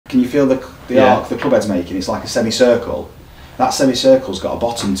Can you feel the arc the club head's making? It's like a semicircle. That semicircle's got a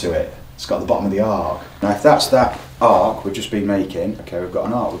bottom to it. It's got the bottom of the arc. Now if that's that arc we've just been making, okay, we've got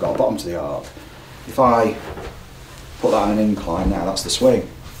an arc, we've got a bottom to the arc. If I put that on an incline now, that's the swing.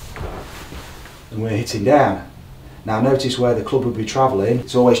 And we're hitting down. Now notice where the club would be travelling.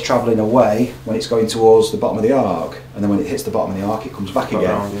 It's always travelling away when it's going towards the bottom of the arc, and then when it hits the bottom of the arc it comes back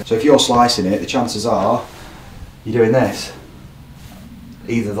again. Around, yeah. So if you're slicing it, the chances are you're doing this.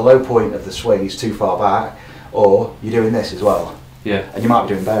 Either the low point of the swing is too far back, or you're doing this as well. Yeah. And you might be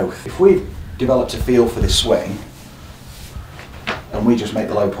doing both. If we've developed a feel for this swing, and we just make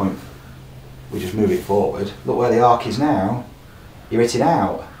the low point, we just move it forward, look where the arc is now, you're hitting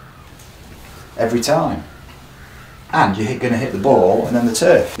out every time. And you're going to hit the ball and then the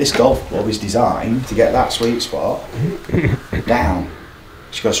turf. This golf club is designed to get that sweet spot down.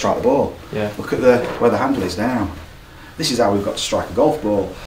 You've got to strike the ball. Yeah. Look at where the handle is now. This is how we've got to strike a golf ball.